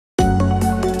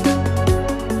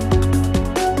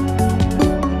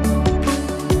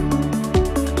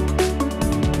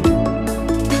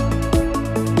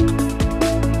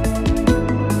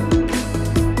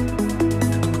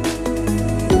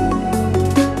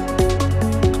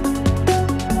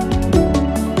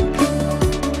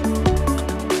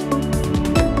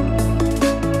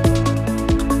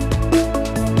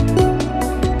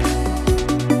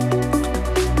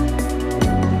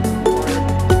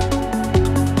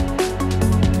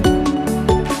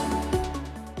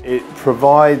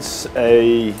provides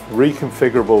a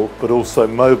reconfigurable but also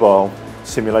mobile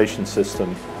simulation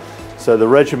system. So the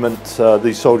regiment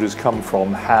these soldiers come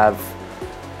from have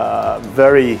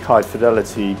very high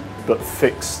fidelity but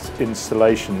fixed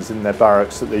installations in their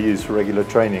barracks that they use for regular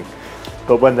training.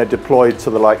 But when they're deployed to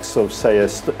the likes of, say,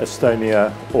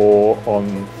 Estonia or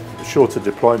on shorter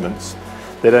deployments,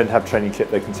 they don't have training kit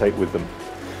they can take with them.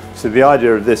 So the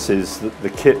idea of this is that the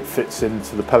kit fits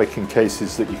into the Pelican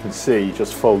cases that you can see,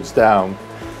 just folds down.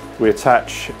 We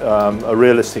attach a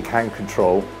realistic hand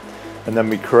control, and then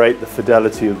we create the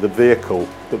fidelity of the vehicle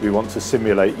that we want to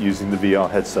simulate using the VR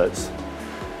headsets.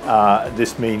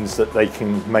 This means that they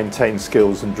can maintain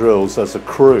skills and drills as a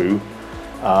crew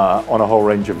on a whole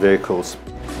range of vehicles.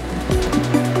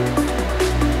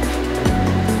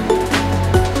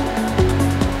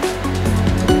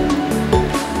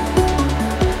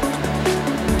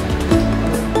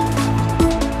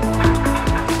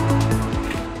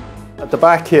 At the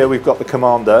back here we've got the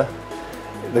commander.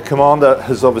 The commander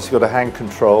has obviously got a hand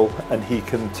control and he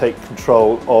can take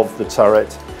control of the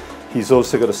turret. He's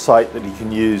also got a sight that he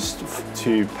can use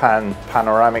to pan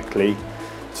panoramically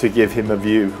to give him a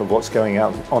view of what's going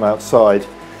on outside.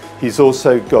 He's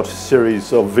also got a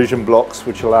series of vision blocks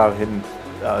which allow him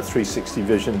 360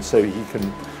 vision, so he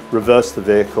can reverse the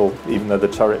vehicle even though the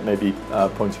turret may be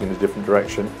pointing in a different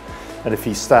direction. And if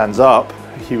he stands up,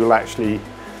 he will actually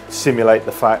simulate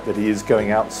the fact that he is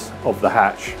going out of the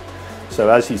hatch. So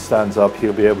as he stands up,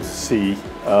 he'll be able to see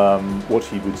what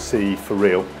he would see for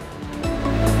real.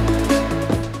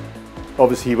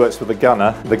 Obviously he works with a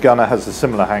gunner. The gunner has a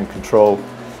similar hand control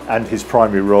and his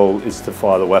primary role is to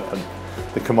fire the weapon.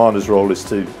 The commander's role is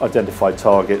to identify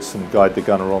targets and guide the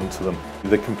gunner onto them.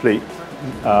 The complete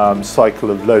cycle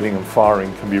of loading and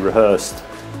firing can be rehearsed.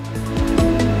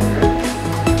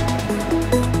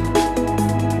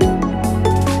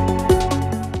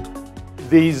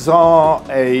 These are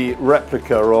a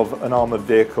replica of an armoured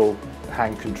vehicle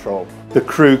hand control. The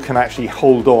crew can actually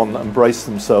hold on and brace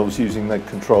themselves using their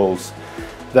controls.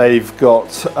 They've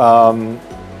got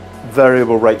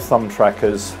variable rate thumb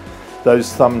trackers.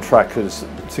 Those thumb trackers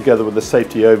together with the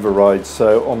safety override.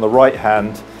 So on the right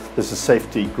hand there's a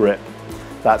safety grip.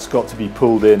 That's got to be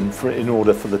pulled in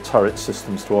order for the turret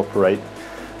systems to operate.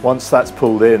 Once that's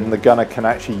pulled in, the gunner can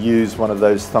actually use one of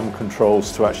those thumb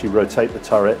controls to actually rotate the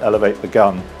turret, elevate the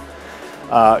gun.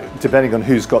 Depending on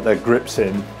who's got their grips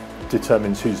in,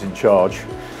 determines who's in charge.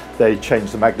 They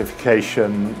change the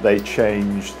magnification, they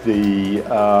change the,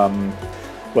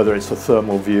 whether it's a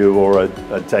thermal view or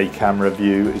a day camera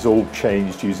view, is all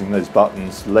changed using those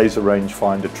buttons. Laser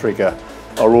rangefinder, trigger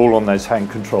are all on those hand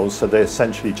controls, so they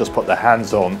essentially just put their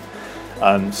hands on.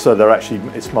 And so they're actually,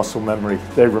 it's muscle memory.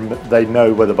 They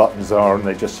know where the buttons are and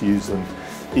they just use them,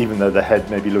 even though the head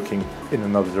may be looking in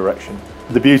another direction.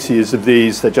 The beauty is of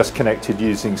these, they're just connected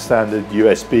using standard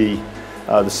USB,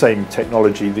 the same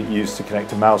technology that you use to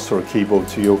connect a mouse or a keyboard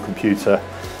to your computer.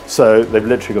 So they've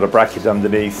literally got a bracket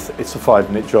underneath. It's a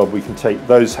 5-minute job. We can take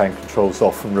those hand controls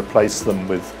off and replace them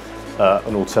with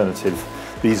an alternative.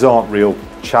 These aren't real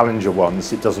Challenger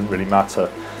ones, it doesn't really matter.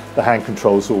 The hand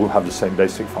controls all have the same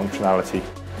basic functionality.